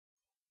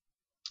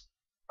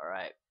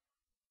Alright,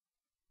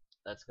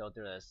 let's go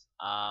through this.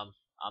 I'm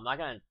not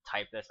gonna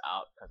type this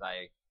out because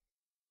I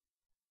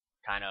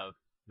kind of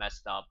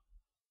messed up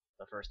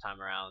the first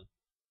time around.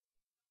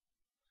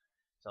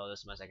 So this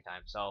is my second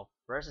time. So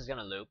first is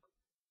gonna loop.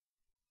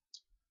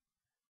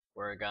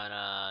 We're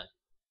gonna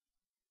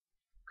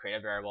create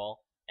a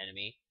variable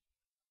enemy,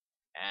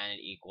 and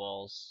it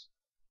equals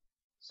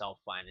self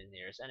find the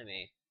nearest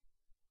enemy.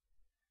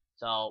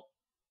 So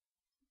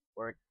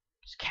we're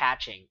just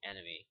catching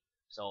enemy.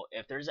 So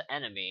if there's an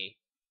enemy,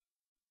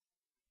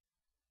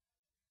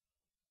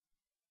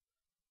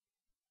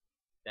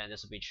 then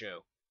this will be true.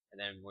 And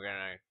then we're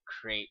gonna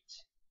create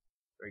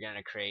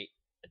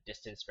a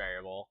distance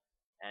variable,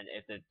 and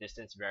if the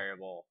distance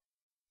variable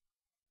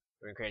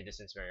we're gonna create a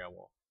distance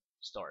variable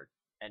stored.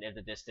 And if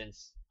the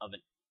distance of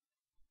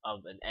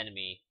an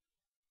enemy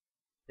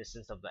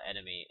distance of the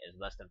enemy is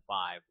less than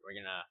 5, we're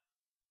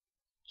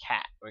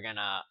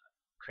gonna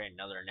create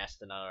another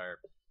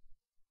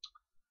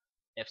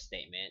if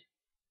statement.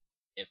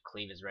 If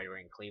cleave is ready, we're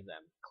gonna cleave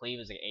them. Cleave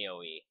is an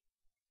AoE.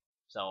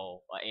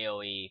 So what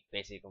AoE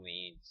basically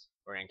means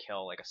we're gonna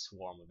kill like a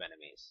swarm of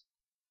enemies.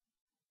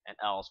 And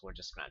else we're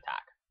just gonna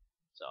attack.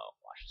 So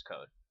watch this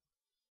code.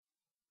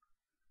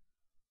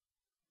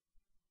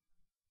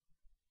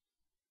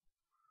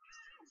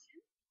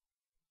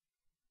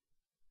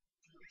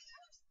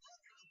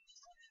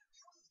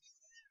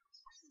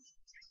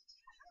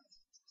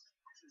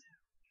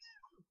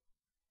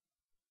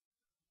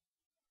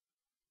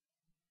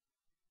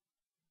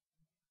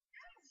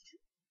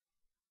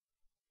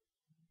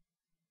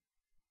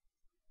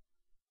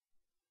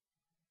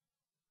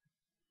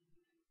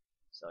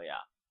 So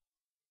yeah.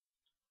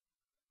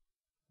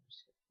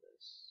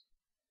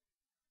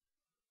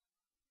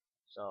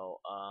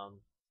 So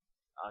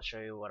I'll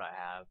show you what I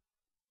have.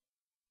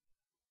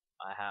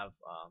 I have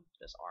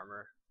this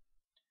armor.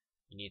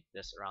 You need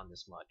this around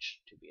this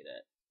much to beat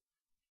it.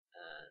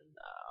 And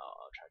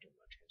I'll try to do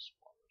Munchkin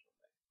Swarm or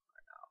something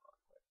right now real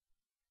quick.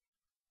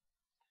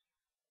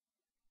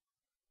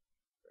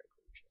 Break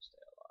Lucia,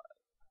 stay alive.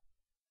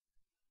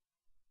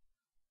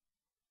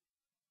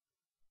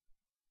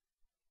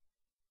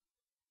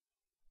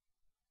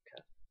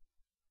 Okay.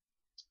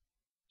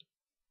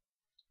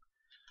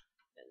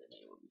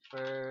 Enemy will be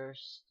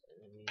first.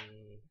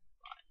 Enemy.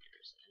 Find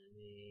nearest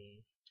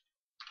enemy.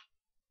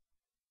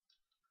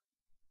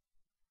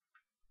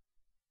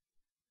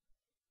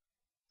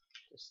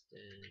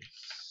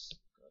 Distance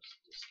plus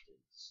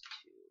distance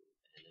to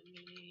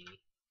enemy.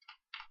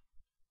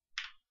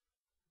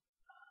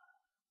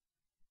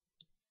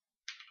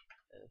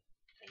 If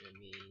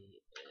enemy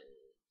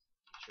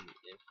should be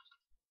if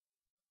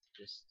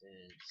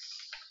distance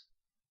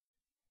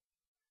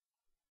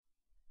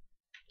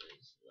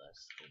is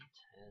less than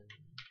 10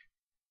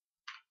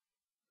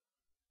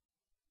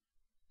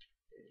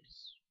 is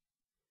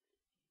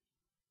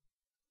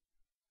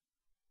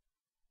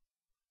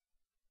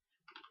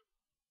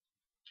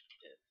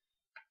if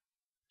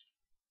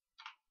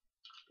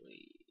we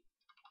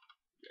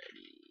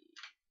ready.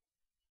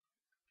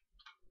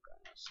 I'm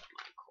gonna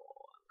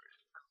semicolon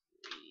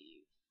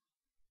cleave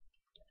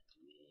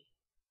enemy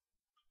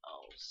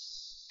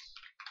else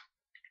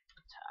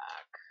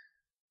attack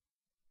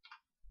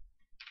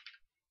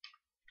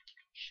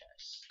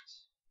chest.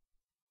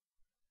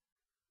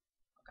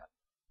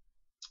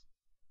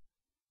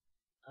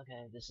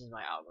 Okay, this is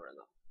my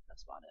algorithm.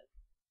 That's about it.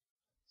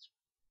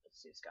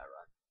 Let's see this guy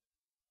run.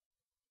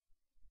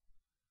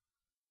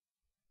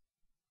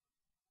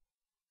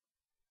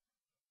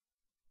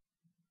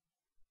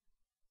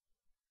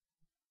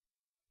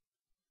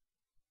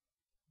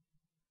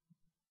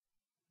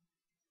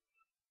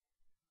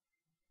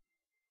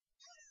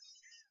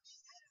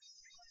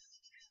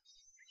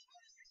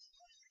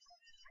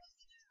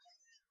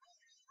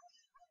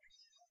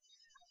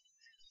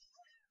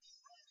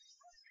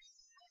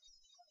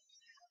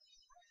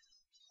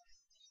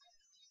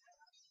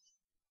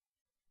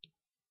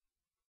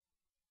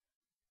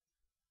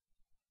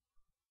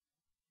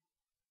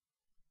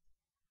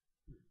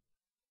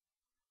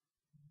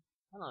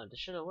 Oh, this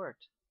should have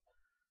worked.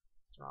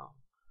 What's wrong?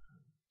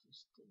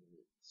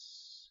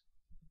 Distance.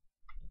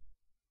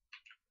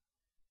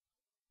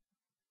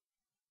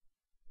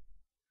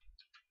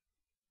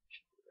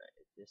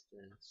 Right,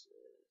 distance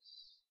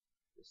is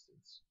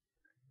distance.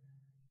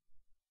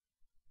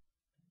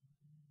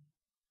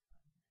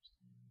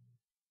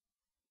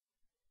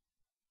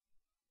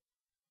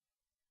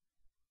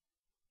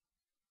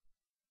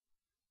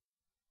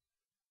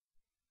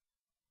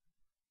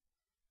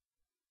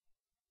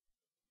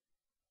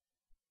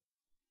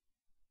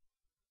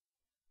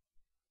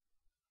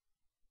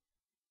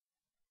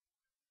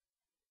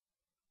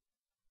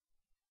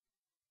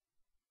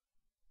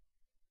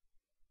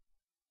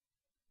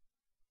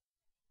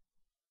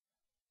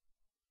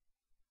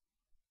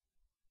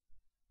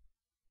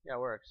 Yeah, it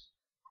works.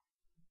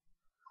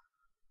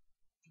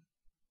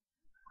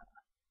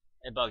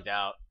 It bugged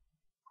out.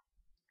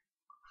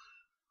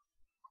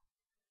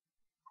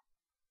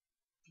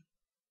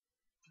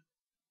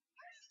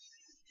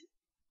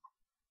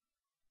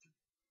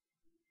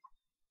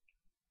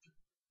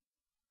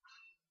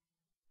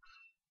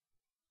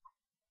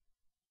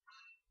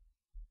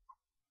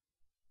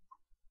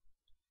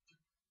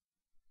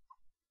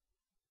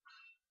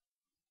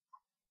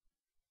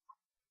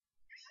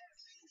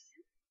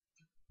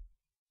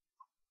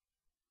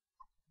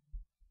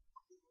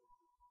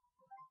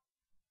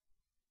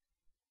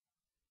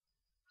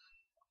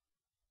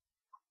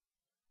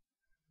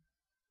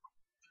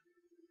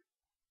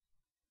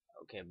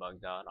 Okay,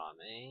 bugged out on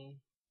me.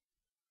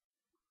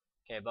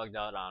 Okay, bugged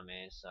out on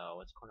me. So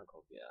what's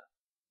Cornucopia?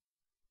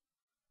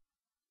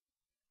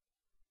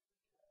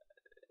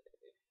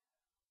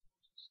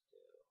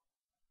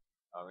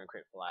 Oh, we're gonna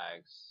create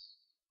flags.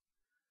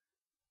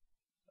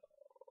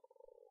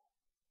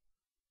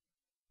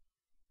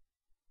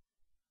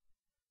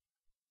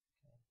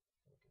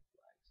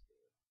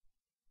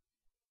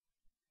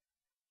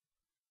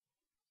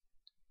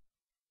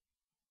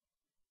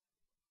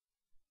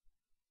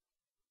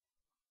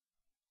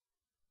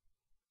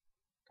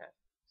 Okay,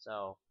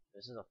 so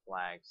this is a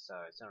flag, so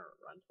it's gonna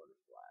run toward the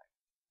flag.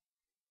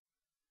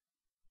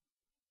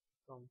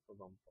 Bum, bum,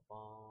 bum, bum,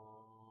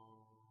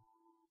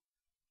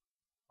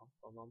 bum,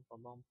 bum, bum,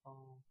 bum, bum,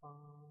 bum, bum.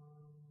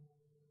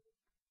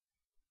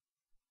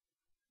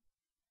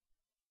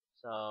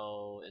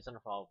 So it's gonna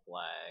follow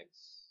flags.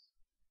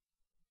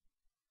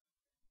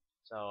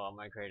 So I'm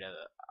gonna create an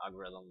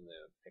algorithm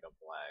to pick up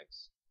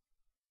flags.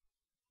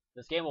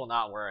 This game will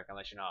not work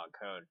unless you know how to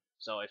code.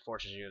 So it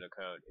forces you to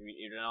code. If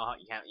you don't know how,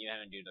 you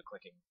haven't do the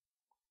clicking.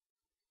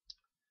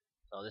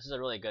 So this is a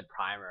really good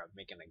primer of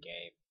making a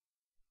game.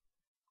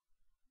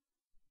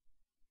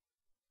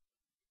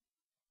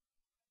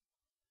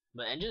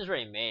 But the engine is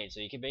already made,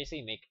 so you can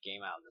basically make a game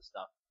out of this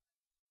stuff.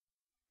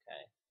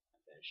 Okay, I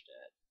finished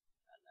it,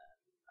 and then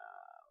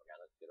we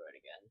gotta look through it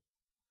again,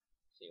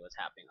 see what's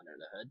happening under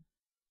the hood.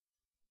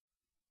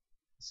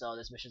 So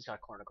this mission's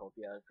called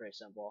Cornucopia. It's pretty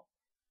simple.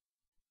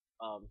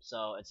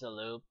 So it's a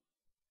loop.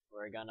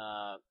 We're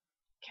gonna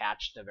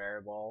catch the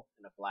variable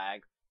in the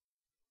flag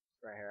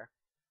right here.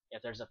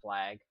 If there's a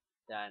flag,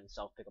 then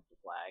self pick up the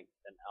flag.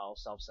 Then I'll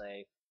self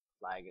say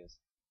flag is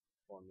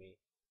for me.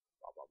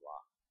 Blah blah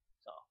blah.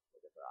 So we're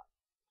good for that.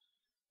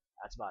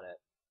 That's about it.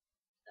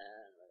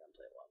 And we're gonna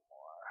play one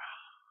more.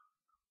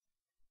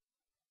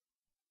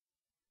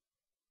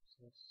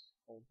 So let's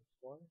hold the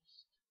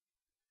forest.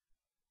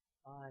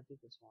 Oh, I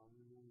did this one. I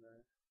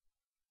remember.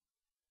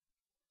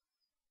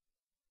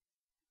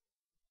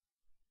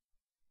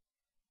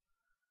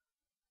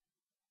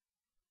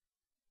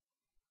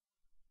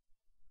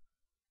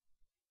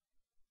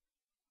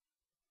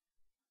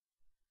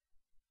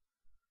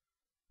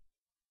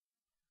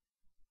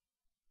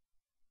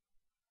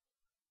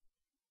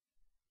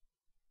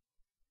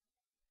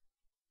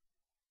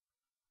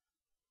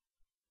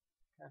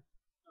 Okay.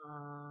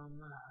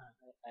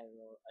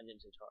 I did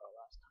a tutorial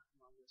last time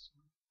on this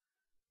one.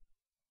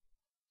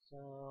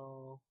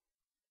 So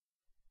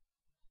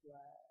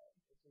flag.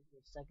 This is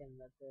the second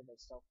method of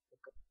self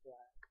pickup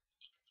flag.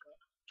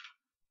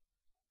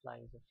 Flag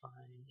is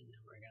defined, and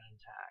then we're gonna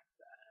attack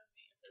the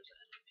enemy if there's an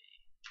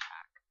enemy.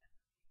 Attack.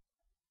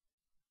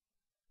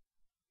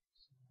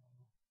 So,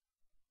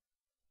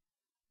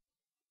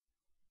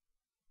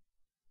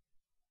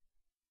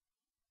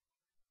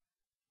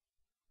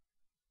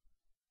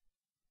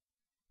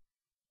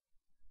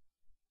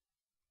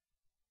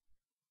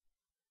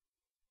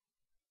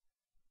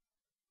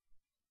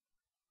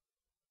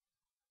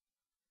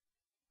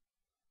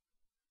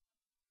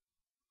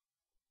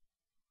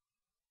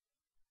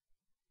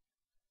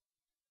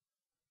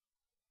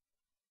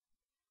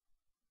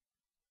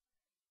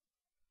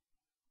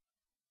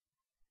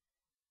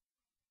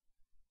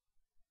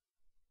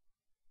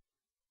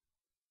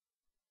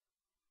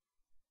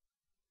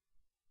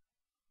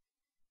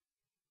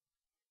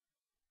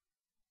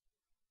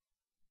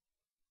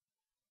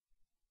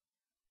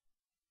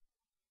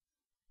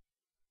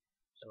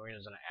 so we're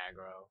just gonna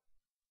aggro.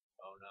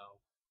 Oh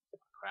no.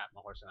 Crap,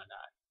 my horse is gonna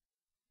die.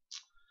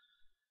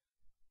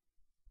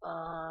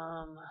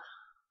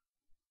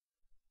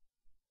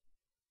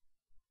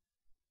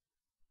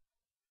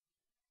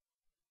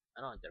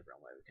 I know a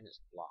different way. We can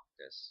just block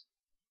this.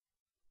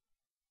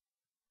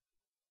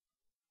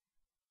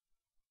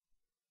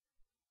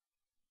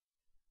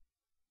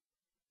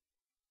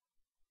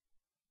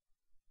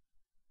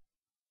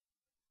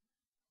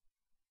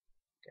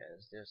 Okay,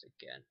 let's do this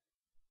again.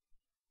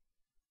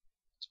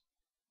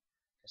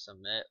 Okay,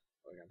 submit.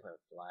 We're gonna put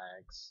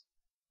flags.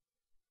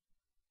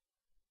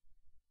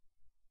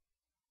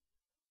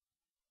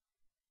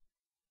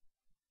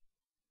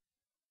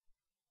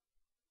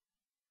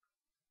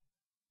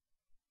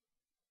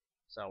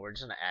 So we're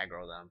just gonna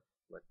aggro them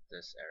with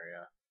this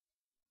area.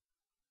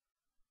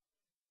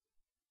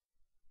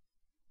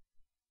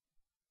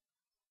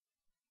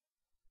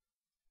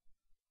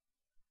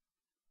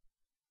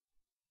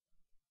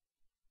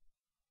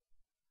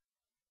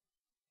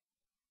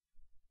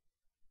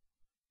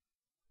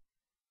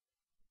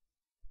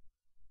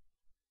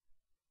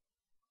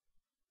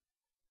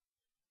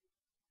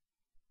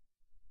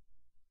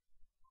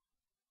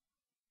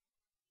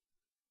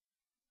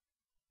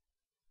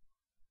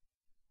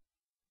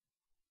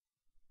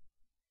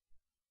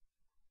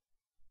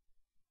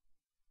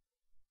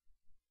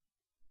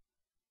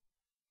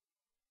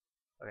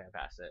 Okay, I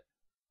passed it.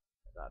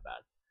 That's not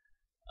bad.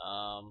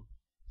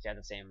 She had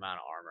the same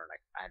amount of armor.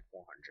 Like I had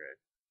 400,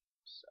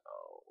 so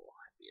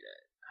I beat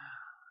it.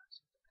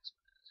 Let's see what the next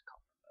one is.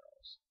 Copper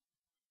metals.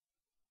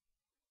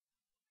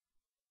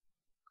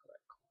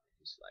 Collect coins.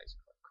 These slides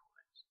collect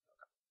coins.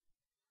 Okay.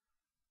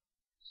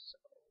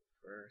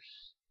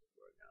 first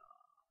we're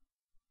gonna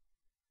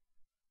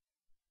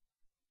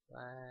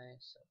flag,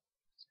 so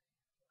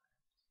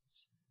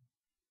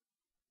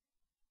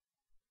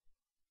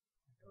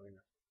we're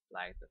gonna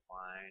flag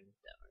define,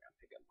 then we're gonna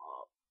pick them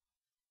up.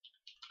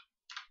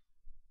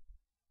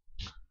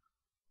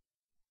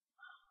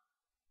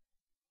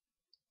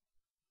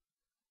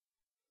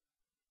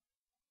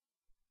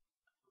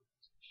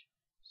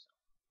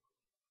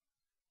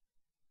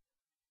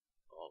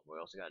 Oh,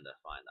 we're also gonna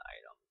define the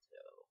item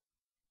too.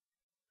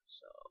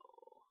 So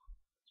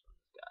let's run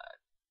this guy.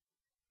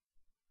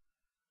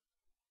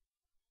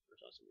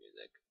 Let's run some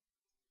music.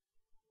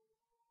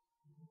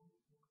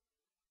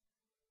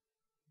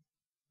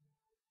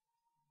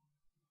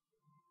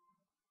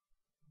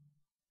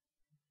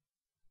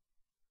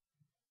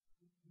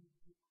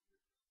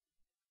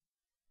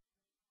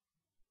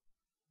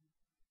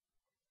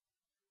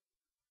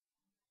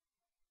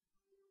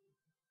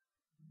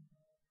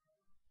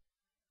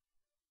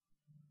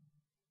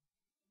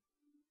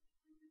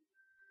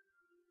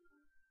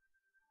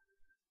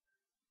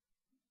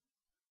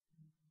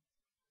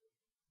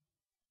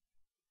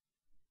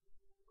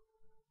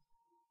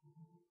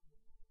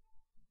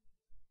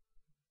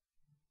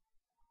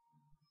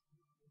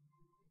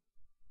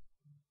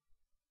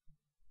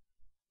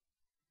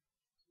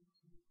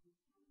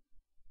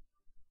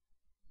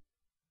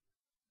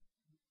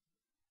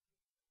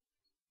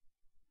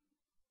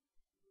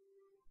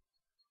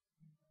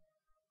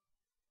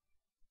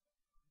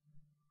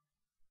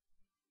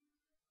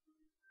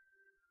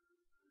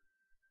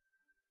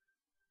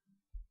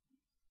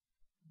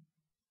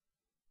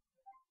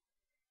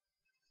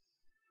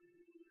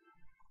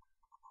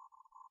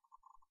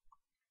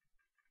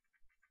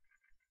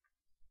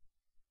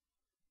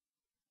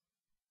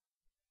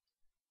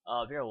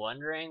 If you're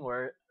wondering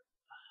where,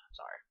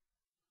 sorry,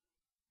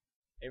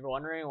 if you're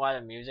wondering why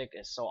the music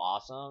is so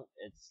awesome,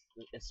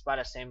 it's by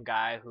the same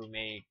guy who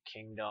made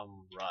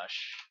Kingdom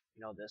Rush.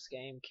 You know this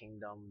game,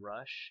 Kingdom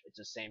Rush? It's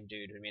the same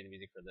dude who made the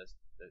music for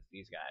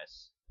these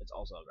guys. It's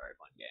also a very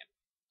fun game.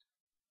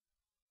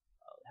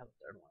 Oh, they have a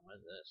third one. What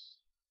is this?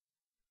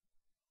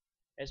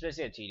 It's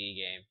basically a TD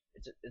game.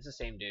 It's the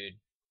same dude.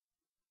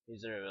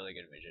 He's a really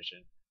good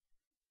magician.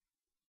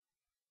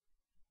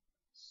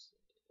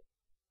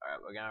 Alright,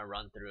 we're gonna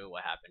run through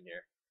what happened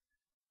here.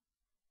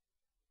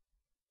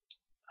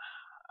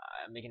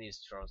 I'm making these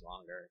tutorials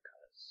longer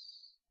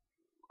because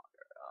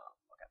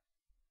okay.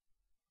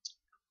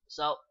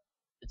 So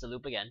it's a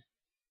loop again.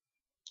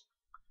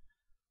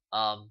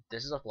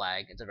 This is a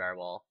flag. It's a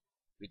variable.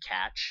 We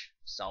catch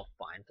self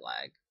find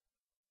flag.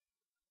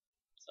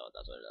 So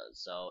that's what it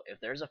does. So if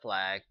there's a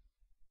flag,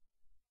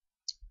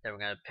 then we're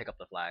gonna pick up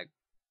the flag.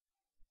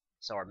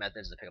 So our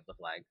method is to pick up the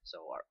flag.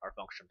 So our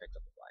function picks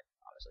up the flag,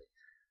 obviously.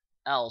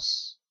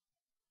 Else,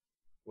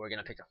 we're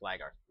gonna pick the flag.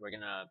 We're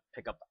gonna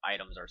pick up the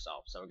items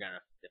ourselves. So we're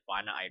gonna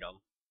define an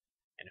item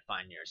and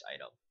define nearest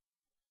item,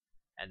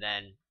 and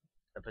then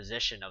the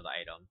position of the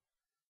item.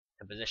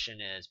 The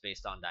position is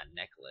based on that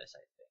necklace,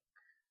 I think.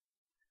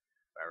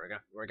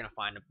 Right, we're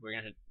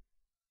gonna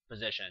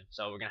position.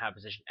 So we're gonna have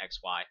position X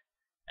Y,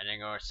 and then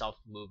we're gonna self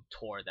move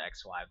toward the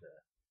X Y of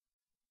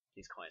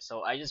these coins.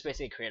 So I just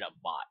basically create a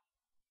bot.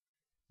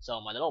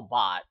 So my little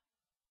bot,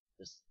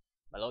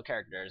 my little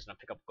character is gonna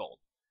pick up gold,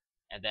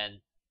 and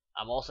then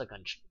I'm also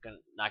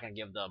not gonna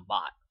give the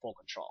bot full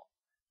control.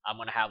 I'm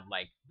gonna have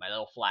like my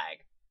little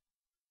flag,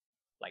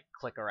 like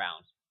click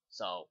around.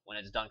 So when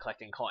it's done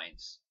collecting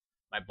coins,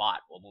 my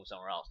bot will move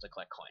somewhere else to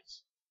collect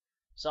coins.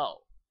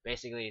 So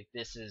basically,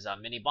 this is a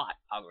mini bot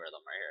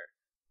algorithm right here.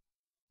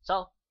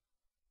 So,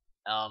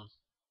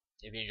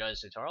 if you enjoyed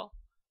this tutorial,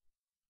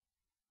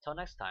 till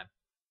next time,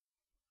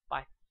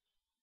 bye.